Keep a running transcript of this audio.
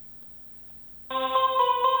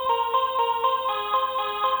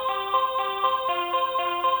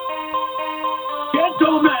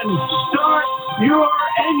and start your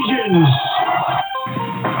engines.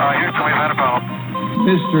 Houston, we've had a problem.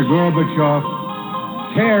 Mr. Gorbachev,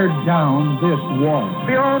 tear down this wall.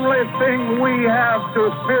 The only thing we have to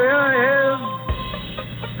fear is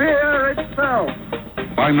fear itself.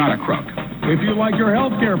 I'm not a crook. If you like your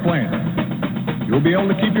health care plan, you'll be able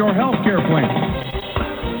to keep your health care plan.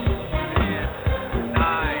 10, 9,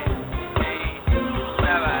 8,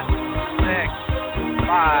 7, 6,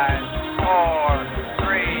 5, 4,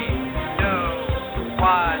 3, 2,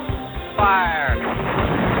 1, fire.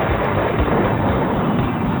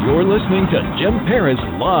 You're listening to Jim Paris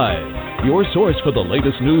Live, your source for the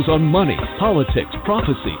latest news on money, politics,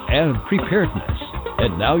 prophecy, and preparedness.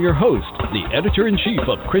 And now your host, the editor-in-chief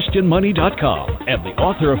of ChristianMoney.com and the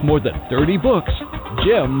author of more than 30 books,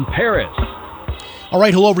 Jim Paris. All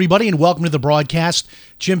right, hello everybody, and welcome to the broadcast.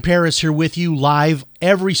 Jim Paris here with you live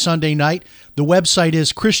every Sunday night. The website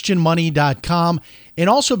is ChristianMoney.com, and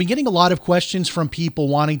also been getting a lot of questions from people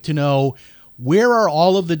wanting to know where are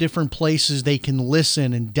all of the different places they can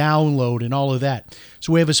listen and download and all of that.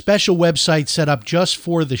 So we have a special website set up just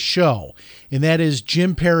for the show, and that is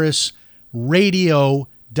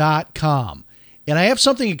JimParisRadio.com. And I have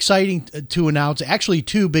something exciting to announce, actually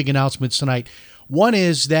two big announcements tonight. One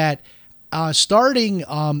is that starting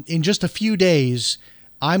in just a few days,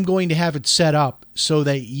 I'm going to have it set up so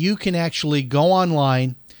that you can actually go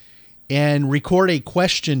online and record a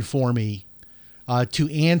question for me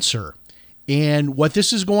to answer. And what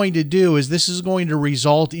this is going to do is this is going to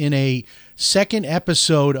result in a second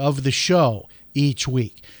episode of the show each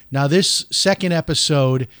week. Now, this second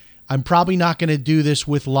episode, I'm probably not going to do this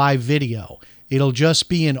with live video. It'll just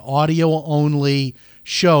be an audio-only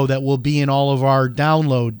show that will be in all of our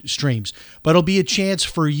download streams. But it'll be a chance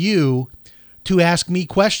for you to ask me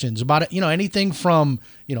questions about it, anything from,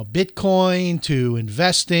 Bitcoin to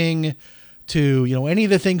investing to, any of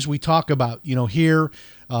the things we talk about, here,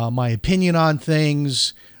 my opinion on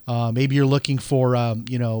things. Maybe you're looking for,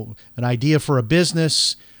 an idea for a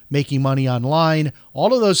business, making money online,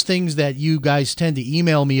 all of those things that you guys tend to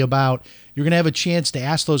email me about. You're going to have a chance to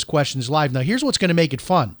ask those questions live. Now, here's what's going to make it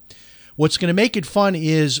fun. What's going to make it fun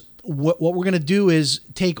is what we're going to do is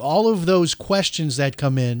take all of those questions that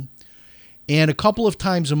come in, and a couple of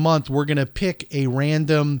times a month, we're going to pick a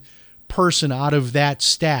random person out of that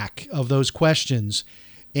stack of those questions,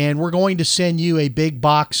 and we're going to send you a big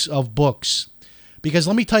box of books. Because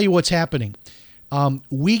let me tell you what's happening.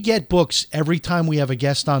 We get books every time we have a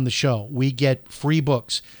guest on the show. We get free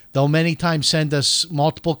books. They'll many times send us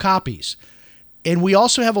multiple copies. And we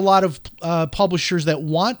also have a lot of publishers that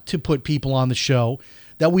want to put people on the show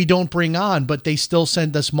that we don't bring on, but they still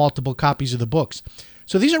send us multiple copies of the books.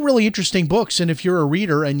 So these are really interesting books, and if you're a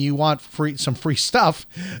reader and you want some free stuff,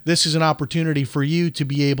 this is an opportunity for you to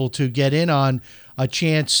be able to get in on a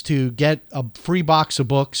chance to get a free box of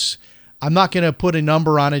books. I'm not going to put a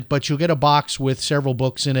number on it, but you'll get a box with several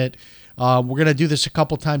books in it. We're going to do this a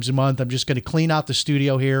couple times a month. I'm just going to clean out the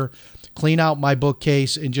studio here, clean out my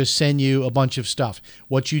bookcase, and just send you a bunch of stuff.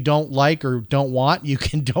 What you don't like or don't want, you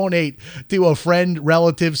can donate to a friend,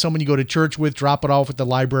 relative, someone you go to church with, drop it off at the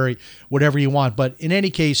library, whatever you want. But in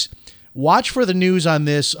any case, watch for the news on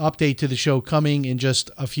this update to the show coming in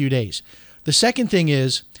just a few days. The second thing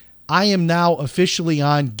is I am now officially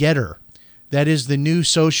on Getter. That is the new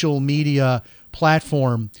social media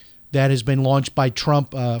platform that has been launched by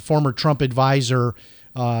Trump, former Trump advisor,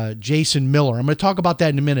 Jason Miller. I'm going to talk about that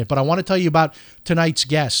in a minute, but I want to tell you about tonight's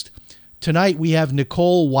guest. Tonight we have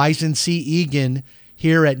Nicole Wisenc-Egan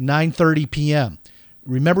here at 9:30 p.m.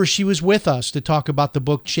 Remember, she was with us to talk about the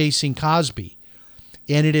book Chasing Cosby.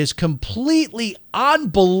 And it is completely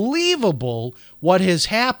unbelievable what has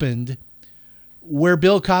happened where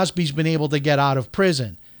Bill Cosby's been able to get out of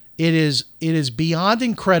prison. It is beyond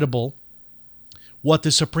incredible what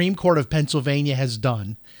the Supreme Court of Pennsylvania has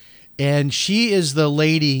done. And she is the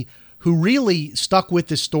lady who really stuck with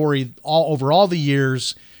this story over all the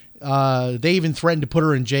years. They even threatened to put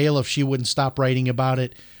her in jail if she wouldn't stop writing about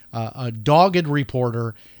it. A dogged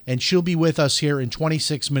reporter. And she'll be with us here in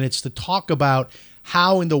 26 minutes to talk about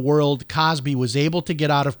how in the world Cosby was able to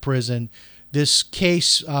get out of prison. This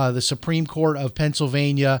case, the Supreme Court of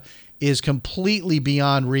Pennsylvania, is completely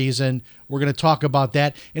beyond reason. We're going to talk about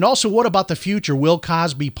that. And also, what about the future? Will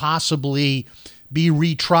Cosby possibly be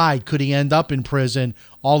retried? Could he end up in prison?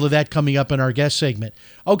 All of that coming up in our guest segment.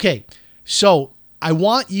 Okay, so I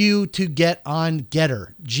want you to get on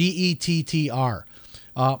Getter, Gettr.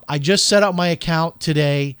 I just set up my account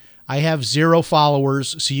today. I have 0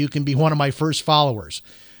 followers, so you can be one of my first followers.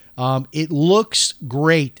 It looks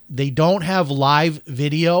great. They don't have live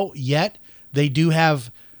video yet. They do have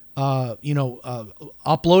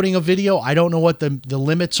uploading a video. I don't know what the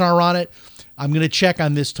limits are on it. I'm going to check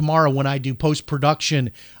on this tomorrow when I do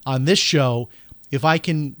post-production on this show. If I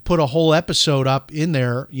can put a whole episode up in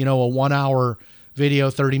there, a 1 hour video,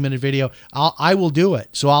 30-minute video, I will do it.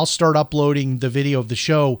 So I'll start uploading the video of the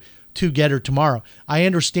show to Getter tomorrow. I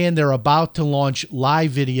understand they're about to launch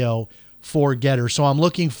live video for Getter, so I'm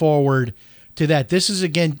looking forward to that. This is,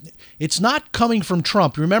 again, it's not coming from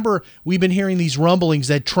Trump. Remember, we've been hearing these rumblings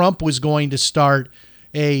that Trump was going to start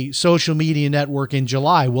a social media network in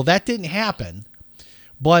July. Well, that didn't happen,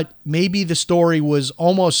 but maybe the story was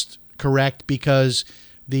almost correct because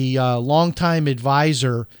the longtime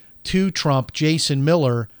advisor to Trump, Jason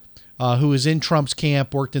Miller, who is in Trump's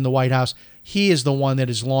camp, worked in the White House, he is the one that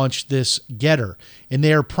has launched this Getter, and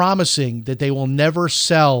they are promising that they will never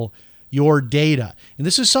sell your data. And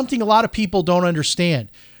this is something a lot of people don't understand.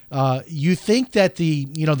 You think that the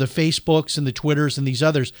Facebooks and the Twitters and these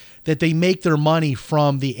others, that they make their money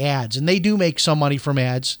from the ads, and they do make some money from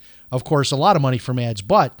ads, of course, a lot of money from ads,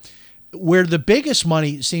 but where the biggest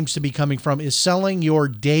money seems to be coming from is selling your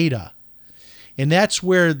data. And that's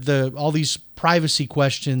where all these privacy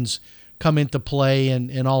questions come into play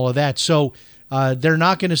and all of that. So they're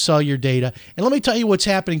not going to sell your data. And let me tell you what's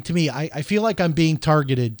happening to me. I feel like I'm being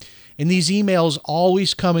targeted, and these emails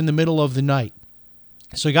always come in the middle of the night.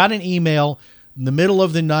 So I got an email in the middle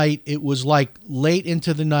of the night. It was like late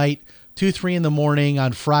into the night, 2, 3 in the morning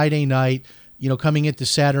on Friday night, coming into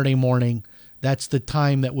Saturday morning. That's the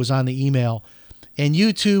time that was on the email. And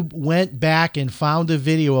YouTube went back and found a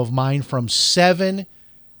video of mine from 7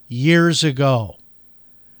 years ago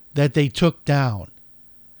that they took down.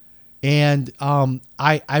 And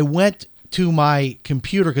I went to my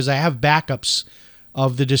computer because I have backups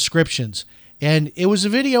of the descriptions. And it was a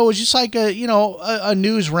video, it was just like a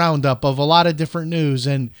news roundup of a lot of different news.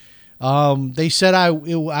 And they said I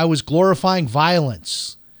was glorifying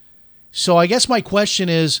violence. So I guess my question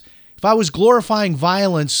is, if I was glorifying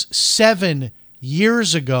violence 7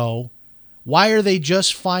 years ago, why are they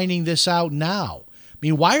just finding this out now? I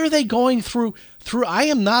mean, why are they going through I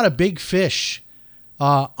am not a big fish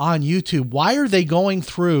on YouTube. Why are they going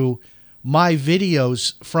through my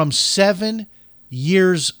videos from 7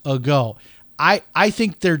 years ago? I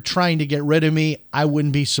think they're trying to get rid of me. I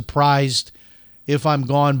wouldn't be surprised if I'm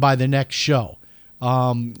gone by the next show.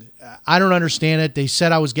 I don't understand it. They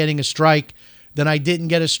said I was getting a strike. Then I didn't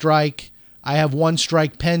get a strike. I have 1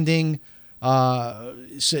 strike pending. So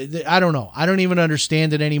I don't know. I don't even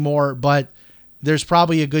understand it anymore, but there's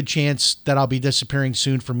probably a good chance that I'll be disappearing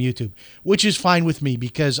soon from YouTube, which is fine with me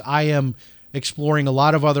because I am exploring a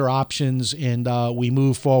lot of other options, and we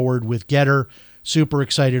move forward with Getter. Super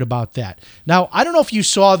excited about that. Now, I don't know if you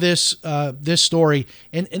saw this story,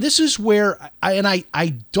 and this is where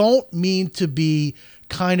I don't mean to be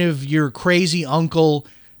kind of your crazy uncle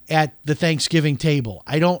at the Thanksgiving table.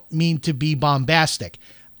 I don't mean to be bombastic.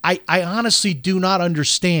 I honestly do not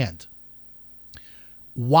understand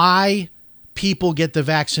why people get the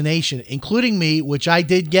vaccination, including me, which I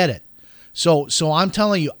did get it. So I'm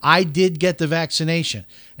telling you, I did get the vaccination,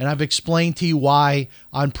 and I've explained to you why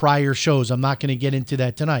on prior shows. I'm not going to get into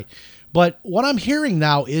that tonight. But what I'm hearing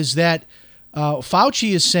now is that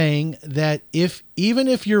Fauci is saying that even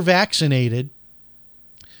if you're vaccinated,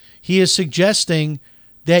 he is suggesting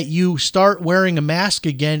that you start wearing a mask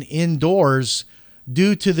again indoors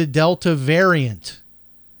due to the Delta variant.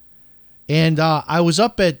 And I was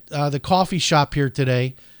up at the coffee shop here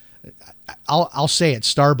today. I'll say it,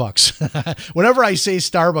 Starbucks. Whenever I say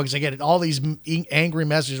Starbucks, I get all these angry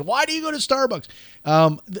messages. Why do you go to Starbucks?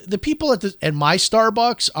 The people at my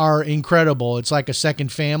Starbucks are incredible. It's like a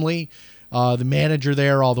second family. The manager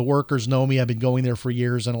there, all the workers know me. I've been going there for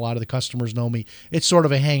years, and a lot of the customers know me. It's sort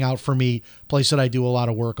of a hangout for me, place that I do a lot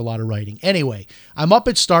of work, a lot of writing. Anyway, I'm up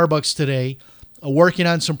at Starbucks today, working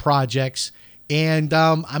on some projects, and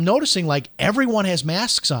I'm noticing like everyone has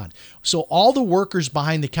masks on. So all the workers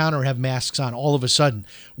behind the counter have masks on all of a sudden,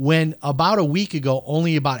 when about a week ago,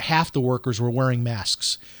 only about half the workers were wearing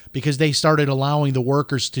masks because they started allowing the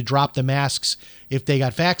workers to drop the masks if they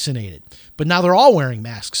got vaccinated. But now they're all wearing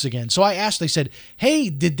masks again. So I said, hey,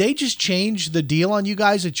 did they just change the deal on you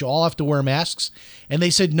guys that you all have to wear masks? And they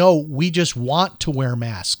said, no, we just want to wear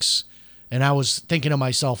masks. And I was thinking to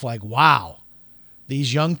myself, like, wow.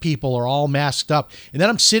 These young people are all masked up. And then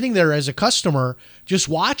I'm sitting there as a customer just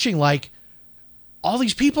watching, like, all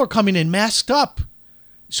these people are coming in masked up.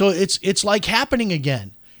 So it's like happening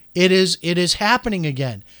again. It is happening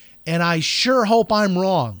again. And I sure hope I'm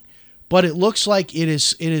wrong. But it looks like it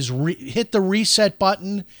is hit the reset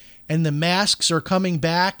button, and the masks are coming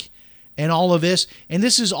back and all of this. And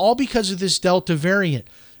this is all because of this Delta variant.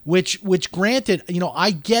 which granted,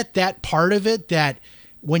 I get that part of it, that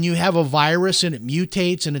when you have a virus and it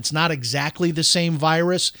mutates and it's not exactly the same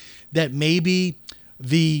virus, that maybe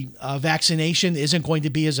the vaccination isn't going to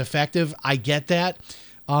be as effective. I get that.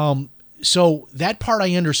 So that part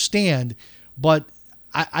I understand, but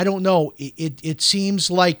I don't know. It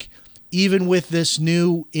seems like even with this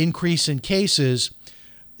new increase in cases,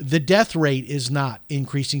 the death rate is not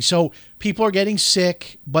increasing. So people are getting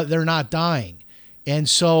sick, but they're not dying. And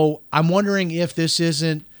so I'm wondering if this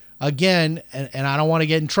isn't, again, and I don't want to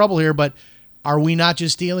get in trouble here, but are we not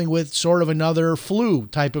just dealing with sort of another flu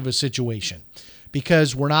type of a situation?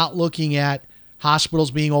 Because we're not looking at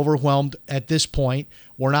hospitals being overwhelmed at this point.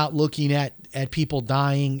 We're not looking at people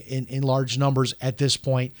dying in large numbers at this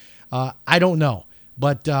point. I don't know.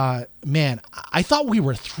 But, man, I thought we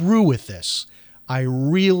were through with this. I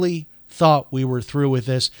really thought we were through with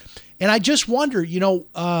this. And I just wonder,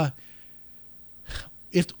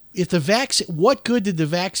 if the vaccine, what good did the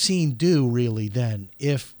vaccine do really then?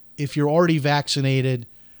 If you're already vaccinated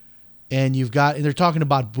and and they're talking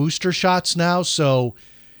about booster shots now. So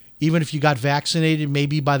even if you got vaccinated,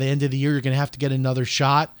 maybe by the end of the year, you're going to have to get another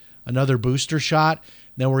shot, another booster shot.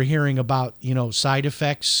 Then we're hearing about, side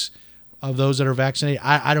effects of those that are vaccinated.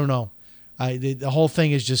 I don't know. The whole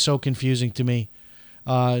thing is just so confusing to me.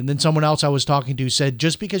 And then someone else I was talking to said,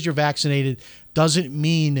 just because you're vaccinated doesn't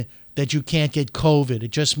mean that you can't get COVID.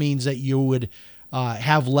 It just means that you would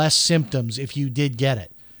have less symptoms if you did get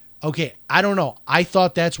it. Okay, I don't know. I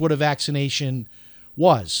thought that's what a vaccination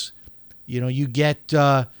was. You get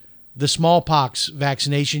the smallpox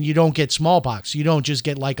vaccination. You don't get smallpox. You don't just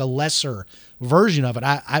get like a lesser version of it.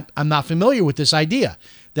 I'm not familiar with this idea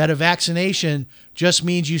that a vaccination just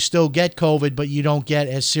means you still get COVID, but you don't get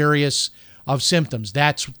as serious of symptoms.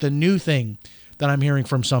 That's the new thing that I'm hearing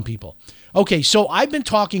from some people. Okay, so I've been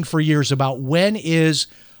talking for years about when is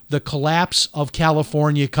the collapse of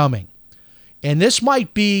California coming. And this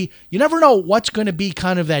might be, you never know what's going to be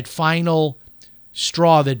kind of that final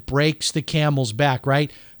straw that breaks the camel's back,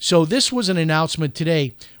 right? So this was an announcement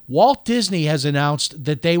today. Walt Disney has announced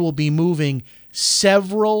that they will be moving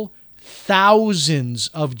several thousands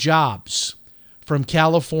of jobs from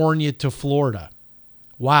California to Florida.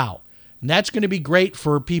 Wow. And that's going to be great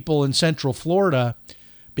for people in Central Florida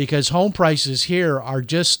because home prices here are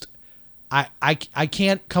just, I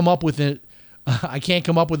can't come up with it. I can't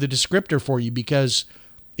come up with a descriptor for you because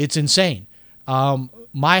it's insane.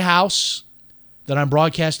 My house that I'm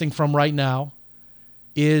broadcasting from right now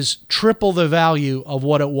is triple the value of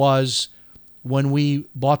what it was when we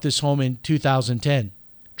bought this home in 2010.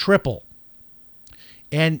 Triple.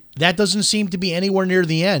 And that doesn't seem to be anywhere near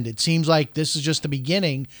the end. It seems like this is just the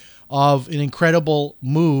beginning of an incredible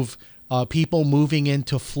move, people moving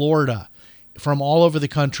into Florida from all over the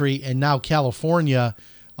country, and now California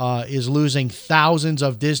is losing thousands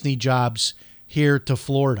of Disney jobs here to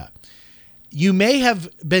Florida. You may have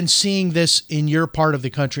been seeing this in your part of the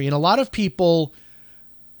country, and a lot of people,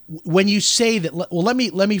 when you say that, well, let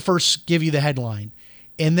me first give you the headline,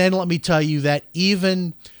 and then let me tell you that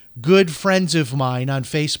even good friends of mine on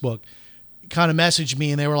Facebook kind of messaged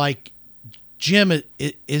me, and they were like, Jim,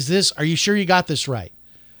 are you sure you got this right?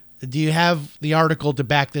 Do you have the article to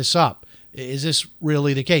back this up? Is this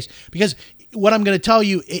really the case? Because what I'm going to tell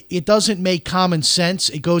you, it doesn't make common sense.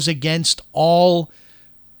 It goes against all,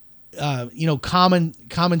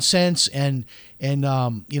 common sense and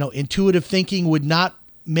intuitive thinking would not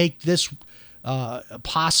make this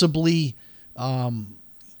possibly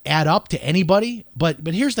add up to anybody. But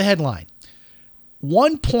here's the headline.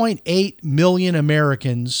 1.8 million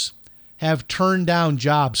Americans have turned down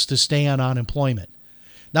jobs to stay on unemployment.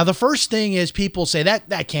 Now, the first thing is people say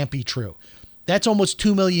that can't be true. That's almost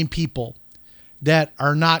 2 million people that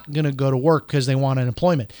are not going to go to work because they want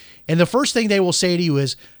unemployment. And the first thing they will say to you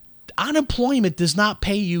is, unemployment does not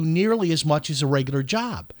pay you nearly as much as a regular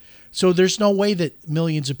job. So there's no way that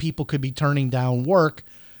millions of people could be turning down work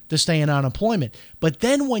to stay in unemployment. But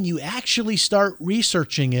then when you actually start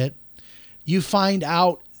researching it, you find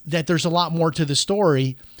out that there's a lot more to the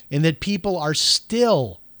story and that people are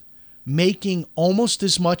still making almost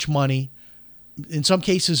as much money, in some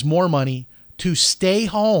cases more money, to stay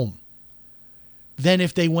home than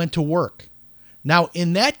if they went to work. Now,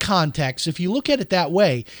 in that context, if you look at it that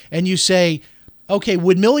way and you say, okay,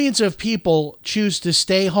 would millions of people choose to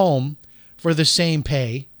stay home for the same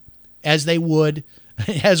pay as they would,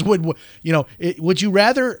 would you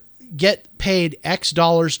rather get paid X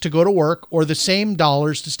dollars to go to work or the same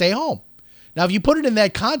dollars to stay home? Now, if you put it in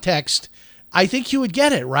that context, I think you would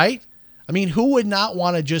get it, right? I mean, who would not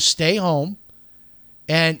want to just stay home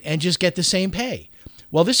and just get the same pay?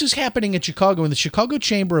 Well, this is happening in Chicago, and the Chicago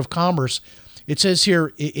Chamber of Commerce, it says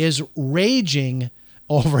here, is raging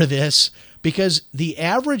over this because the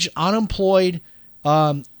average unemployed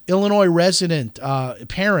Illinois resident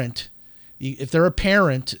parent, if they're a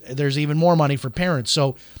parent, there's even more money for parents.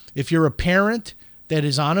 So if you're a parent that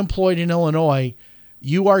is unemployed in Illinois,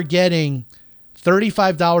 you are getting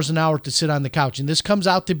 $35 an hour to sit on the couch. And this comes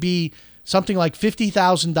out to be something like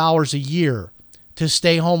 $50,000 a year to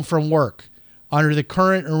stay home from work under the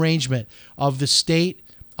current arrangement of the state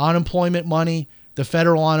unemployment money, the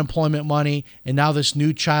federal unemployment money, and now this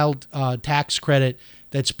new child tax credit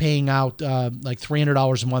that's paying out like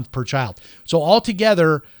 $300 a month per child. So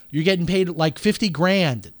altogether, you're getting paid like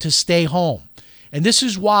 $50,000 to stay home. And this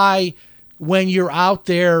is why when you're out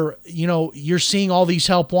there, you're seeing all these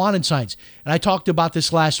help wanted signs. And I talked about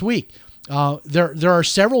this last week. There are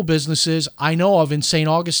several businesses I know of in St.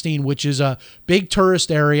 Augustine, which is a big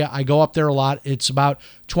tourist area. I go up there a lot. It's about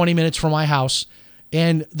 20 minutes from my house.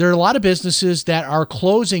 And there are a lot of businesses that are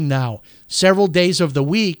closing now several days of the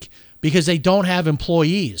week because they don't have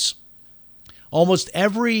employees. Almost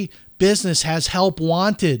every business has help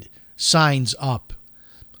wanted signs up.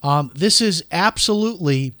 This is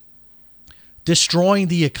absolutely destroying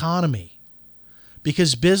the economy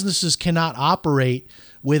because businesses cannot operate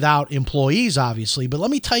without employees, obviously. But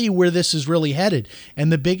let me tell you where this is really headed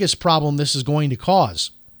and the biggest problem this is going to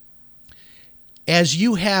cause. As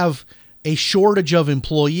you have a shortage of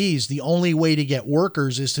employees, the only way to get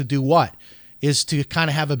workers is to do what? Is to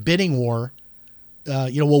kind of have a bidding war.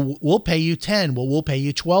 We'll pay you 10. Well, we'll pay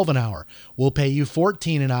you 12 an hour. We'll pay you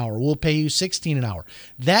 14 an hour. We'll pay you 16 an hour.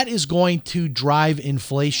 That is going to drive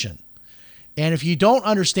inflation. And if you don't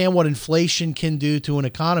understand what inflation can do to an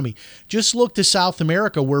economy, just look to South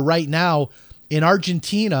America, where right now in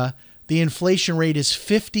Argentina, the inflation rate is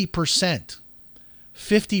 50%.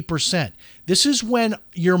 50%. This is when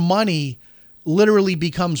your money literally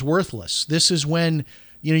becomes worthless. This is when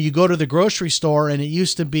you go to the grocery store and it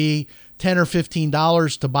used to be $10 or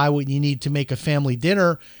 $15 to buy what you need to make a family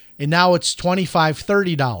dinner, and now it's $25,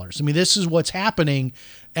 $30. I mean, this is what's happening.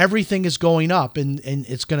 Everything is going up, and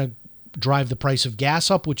it's going to drive the price of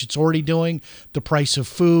gas up, which it's already doing, the price of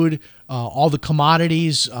food, all the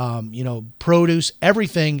commodities, produce,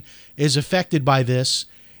 everything is affected by this.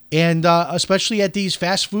 And especially at these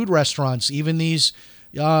fast food restaurants, even these,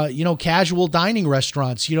 casual dining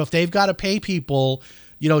restaurants, if they've got to pay people,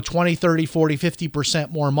 20, 30, 40,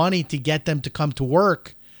 50% more money to get them to come to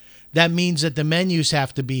work, that means that the menus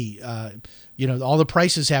have to be, all the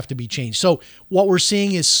prices have to be changed. So what we're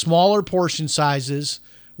seeing is smaller portion sizes,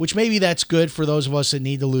 which maybe that's good for those of us that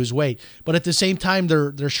need to lose weight. But at the same time,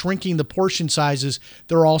 they're shrinking the portion sizes.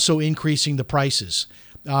 They're also increasing the prices.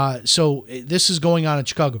 So this is going on in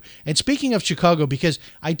Chicago. And speaking of Chicago, because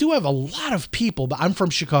I do have a lot of people, but I'm from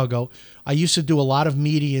Chicago. I used to do a lot of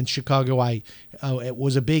media in Chicago. I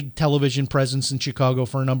was a big television presence in Chicago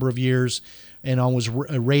for a number of years, and I was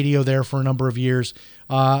a radio there for a number of years.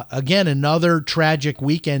 Again, another tragic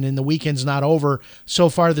weekend, and the weekend's not over. So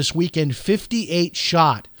far this weekend, 58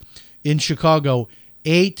 shot in Chicago,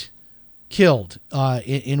 8 killed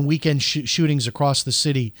in weekend shootings across the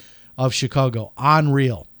city of Chicago.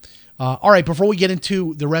 Unreal. All right, before we get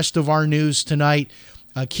into the rest of our news tonight,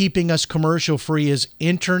 keeping us commercial free is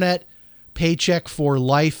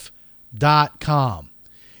internetpaycheckforlife.com.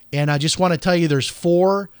 And I just want to tell you there's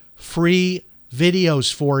 4 free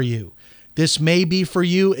videos for you. This may be for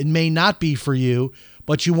you, it may not be for you,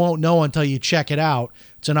 but you won't know until you check it out.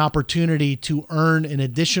 It's an opportunity to earn an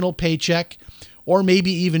additional paycheck or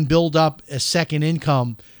maybe even build up a second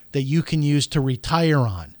income that you can use to retire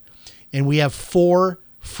on. And we have 4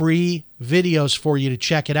 free videos for you to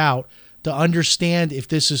check it out to understand if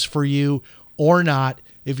this is for you or not,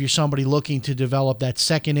 if you're somebody looking to develop that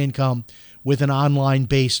second income with an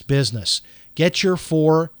online-based business. Get your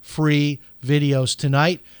 4 free videos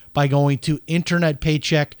tonight by going to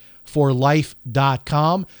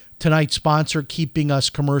internetpaycheckforlife.com. Tonight's sponsor, keeping us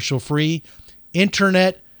commercial free,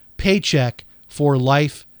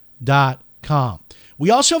 internetpaycheckforlife.com.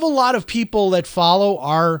 We also have a lot of people that follow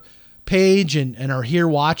our page and are here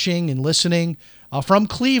watching and listening from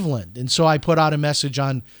Cleveland. And so I put out a message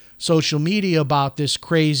on social media about this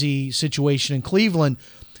crazy situation in Cleveland.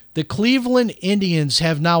 The Cleveland Indians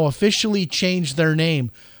have now officially changed their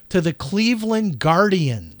name to the Cleveland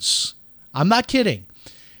Guardians. I'm not kidding.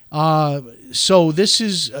 So this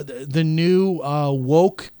is the new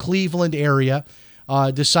woke Cleveland area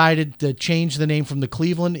decided to change the name from the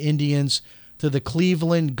Cleveland Indians to the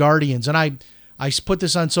Cleveland Guardians. And I put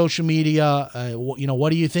this on social media. What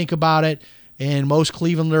do you think about it? And most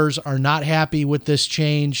Clevelanders are not happy with this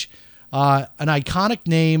change. an iconic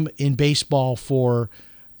name in baseball for,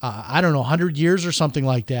 100 years or something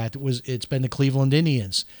like that. It's been the Cleveland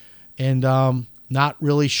Indians. And not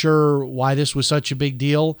really sure why this was such a big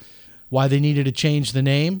deal, why they needed to change the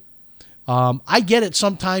name. I get it.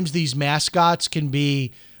 Sometimes these mascots can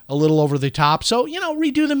be a little over the top. So,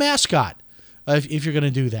 redo the mascot if you're going to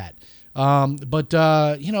do that. But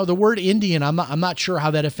the word Indian, I'm not sure how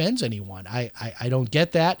that offends anyone. I don't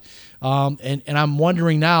get that. And I'm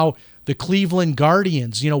wondering now, the Cleveland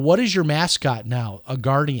Guardians, what is your mascot now? A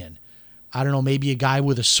guardian. I don't know, maybe a guy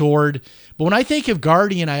with a sword. But when I think of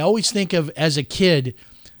guardian, I always think of, as a kid,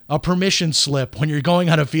 a permission slip. When you're going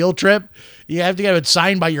on a field trip, you have to have it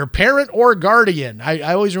signed by your parent or guardian.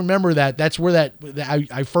 I always remember that. That's where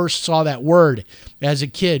I first saw that word as a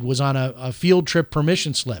kid, was on a field trip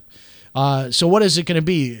permission slip. So what is it going to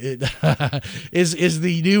be? Is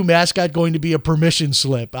the new mascot going to be a permission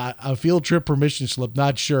slip, a field trip permission slip?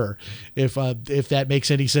 Not sure if that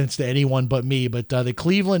makes any sense to anyone but me. But the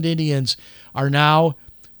Cleveland Indians are now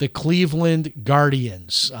the Cleveland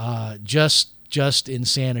Guardians. Just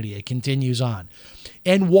insanity. It continues on.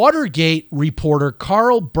 And Watergate reporter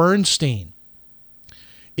Carl Bernstein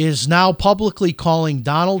is now publicly calling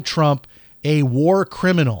Donald Trump a war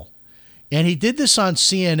criminal. And he did this on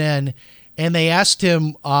CNN, and they asked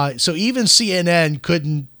him, so even CNN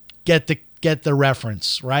couldn't get the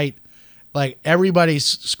reference, right? Like, everybody's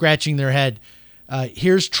scratching their head.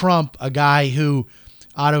 Here's Trump, a guy who,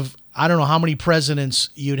 out of, I don't know how many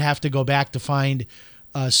presidents you'd have to go back to find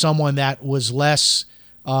someone that was less,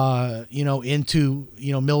 into,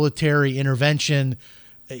 military intervention.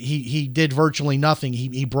 He did virtually nothing.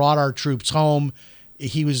 He brought our troops home.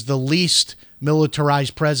 He was the least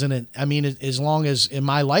militarized president, as long as in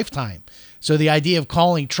my lifetime. So the idea of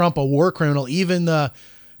calling Trump a war criminal, even the,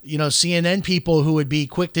 CNN people who would be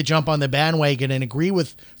quick to jump on the bandwagon and agree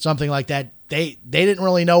with something like that, they didn't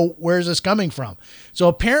really know where's this coming from. So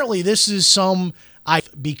apparently this is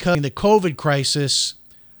because the COVID crisis,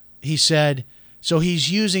 he said, so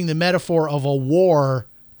he's using the metaphor of a war.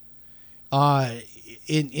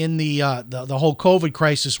 In the whole COVID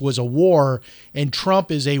crisis was a war, and Trump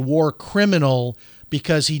is a war criminal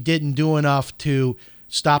because he didn't do enough to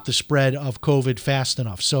stop the spread of COVID fast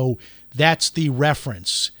enough. So that's the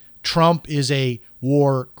reference. Trump is a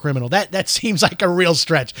war criminal. That seems like a real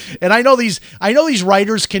stretch. And I know these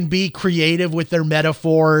writers can be creative with their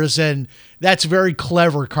metaphors, and that's very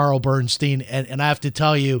clever, Carl Bernstein. And I have to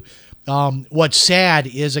tell you, what's sad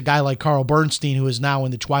is a guy like Carl Bernstein, who is now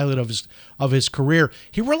in the twilight of his career,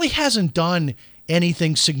 he really hasn't done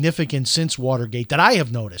anything significant since Watergate that I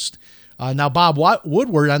have noticed. Now, Bob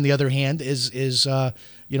Woodward, on the other hand, is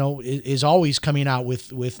always coming out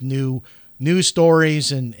with new news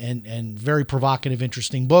stories and very provocative,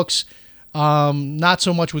 interesting books. Not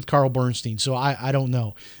so much with Carl Bernstein, so I don't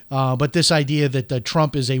know. But this idea that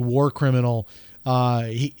Trump is a war criminal,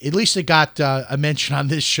 at least it got a mention on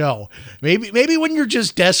this show. Maybe when you're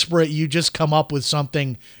just desperate, you just come up with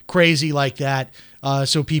something crazy like that,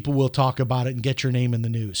 so people will talk about it and get your name in the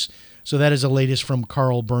news. So that is the latest from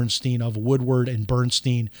Carl Bernstein of Woodward and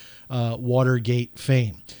Bernstein, Watergate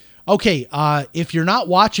fame. Okay, if you're not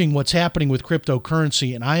watching what's happening with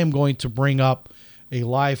cryptocurrency, and I am going to bring up a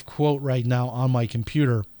live quote right now on my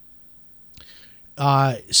computer.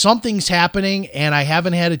 Something's happening, and I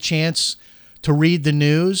haven't had a chance to read the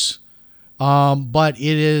news, but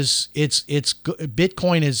it's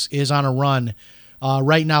Bitcoin is on a run.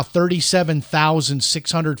 Right now,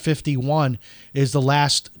 37,651 is the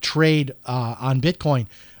last trade on Bitcoin.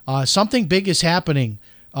 Something big is happening.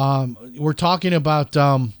 We're talking about,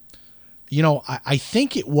 I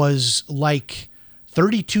think it was like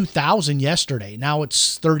 32,000 yesterday. Now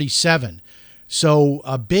it's 37. So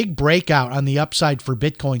a big breakout on the upside for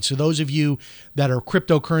Bitcoin. So those of you that are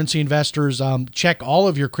cryptocurrency investors, check all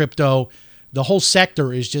of your crypto. The whole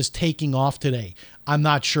sector is just taking off today. I'm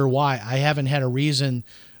not sure why. I haven't had a reason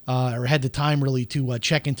or had the time really to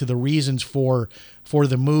check into the reasons for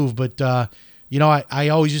the move. But, I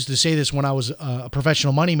always used to say this when I was a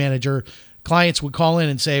professional money manager. Clients would call in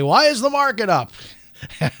and say, why is the market up?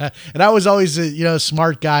 And I was always a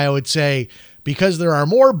smart guy. I would say, because there are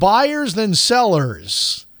more buyers than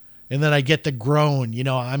sellers. And then I get the groan.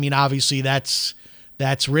 Obviously that's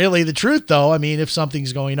really the truth, though. If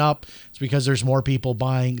something's going up, it's because there's more people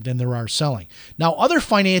buying than there are selling. Now, other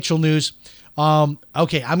financial news.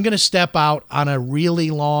 Okay, I'm going to step out on a really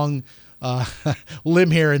long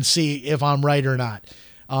limb here and see if I'm right or not.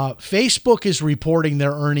 Facebook is reporting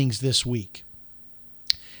their earnings this week.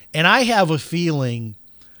 And I have a feeling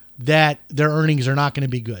that their earnings are not going to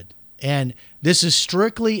be good. And this is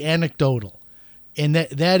strictly anecdotal. and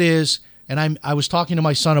that is, and I was talking to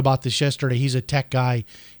my son about this yesterday. He's a tech guy.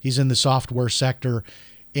 He's in the software sector.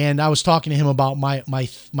 And I was talking to him about my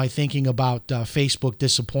thinking about Facebook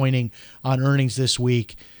disappointing on earnings this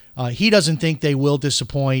week. He doesn't think they will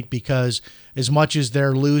disappoint because as much as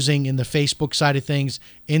they're losing in the Facebook side of things,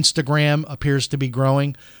 Instagram appears to be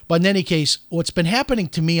growing. But in any case, what's been happening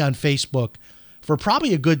to me on Facebook for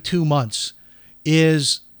probably a good 2 months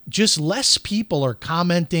is just less people are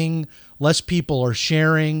commenting, less people are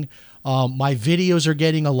sharing. My videos are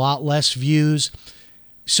getting a lot less views.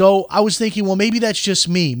 So I was thinking, well, maybe that's just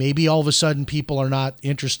me. Maybe all of a sudden people are not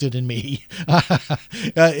interested in me.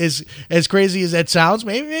 As crazy as that sounds,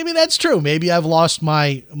 maybe that's true. Maybe I've lost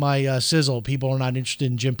my sizzle. People are not interested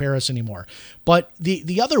in Jim Paris anymore. But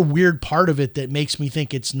the other weird part of it that makes me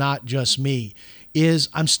think it's not just me is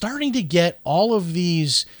I'm starting to get all of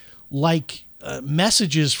these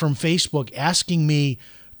messages from Facebook asking me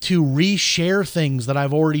to reshare things that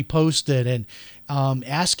I've already posted and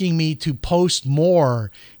asking me to post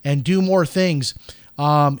more and do more things,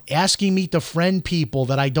 asking me to friend people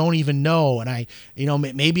that I don't even know. And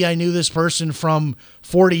maybe I knew this person from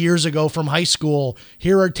 40 years ago from high school.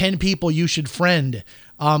 Here are 10 people you should friend.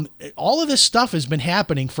 All of this stuff has been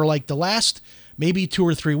happening for the last maybe 2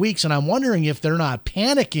 or 3 weeks. And I'm wondering if they're not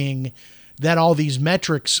panicking that all these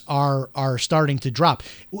metrics are starting to drop.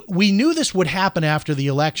 We knew this would happen after the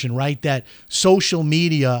election, right? That social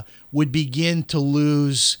media would begin to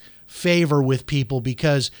lose favor with people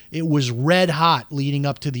because it was red hot leading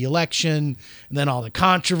up to the election, and then all the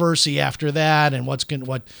controversy after that, and what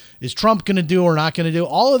is Trump going to do or not going to do?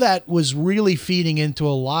 All of that was really feeding into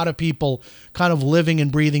a lot of people kind of living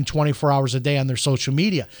and breathing 24 hours a day on their social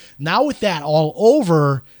media. Now with that all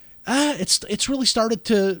over, it's really started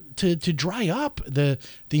to dry up the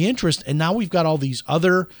interest, and now we've got all these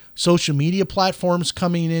other social media platforms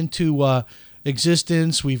coming into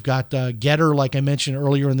existence. We've got Getter, like I mentioned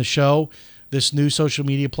earlier in the show, this new social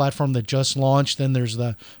media platform that just launched. Then there's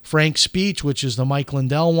the Frank Speech, which is the Mike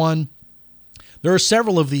Lindell one. There are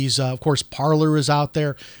several of these. Of course, Parler is out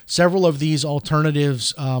there. Several of these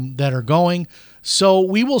alternatives that are going. So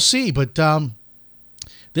we will see, but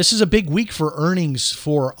this is a big week for earnings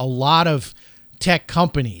for a lot of tech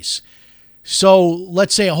companies. So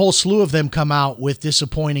let's say a whole slew of them come out with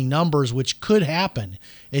disappointing numbers, which could happen.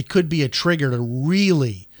 It could be a trigger to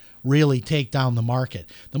really, really take down the market.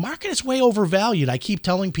 The market is way overvalued. I keep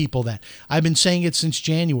telling people that. I've been saying it since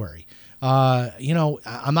January.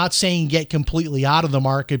 I'm not saying get completely out of the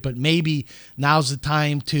market, but maybe now's the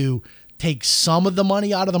time to take some of the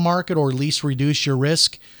money out of the market or at least reduce your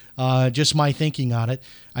risk. Just my thinking on it.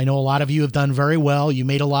 I know a lot of you have done very well. You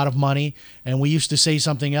made a lot of money. And we used to say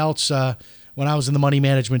something else when I was in the money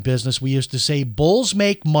management business. We used to say bulls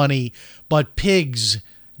make money, but pigs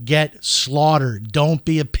get slaughtered. Don't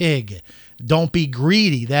be a pig. Don't be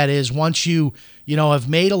greedy. That is, once you have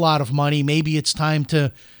made a lot of money, maybe it's time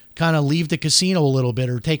to kind of leave the casino a little bit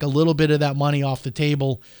or take a little bit of that money off the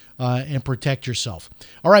table and protect yourself.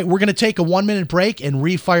 All right, we're going to take a 1-minute break and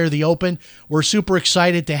refire the open. We're super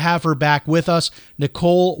excited to have her back with us.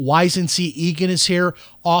 Nicole Wisensee-Egan is here,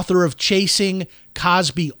 author of Chasing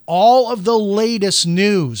Cosby. All of the latest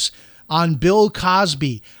news on Bill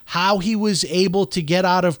Cosby, how he was able to get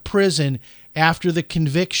out of prison after the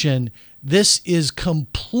conviction. This is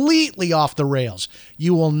completely off the rails.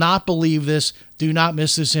 You will not believe this. Do not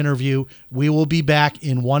miss this interview. We will be back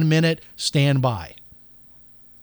in 1 minute. Stand by.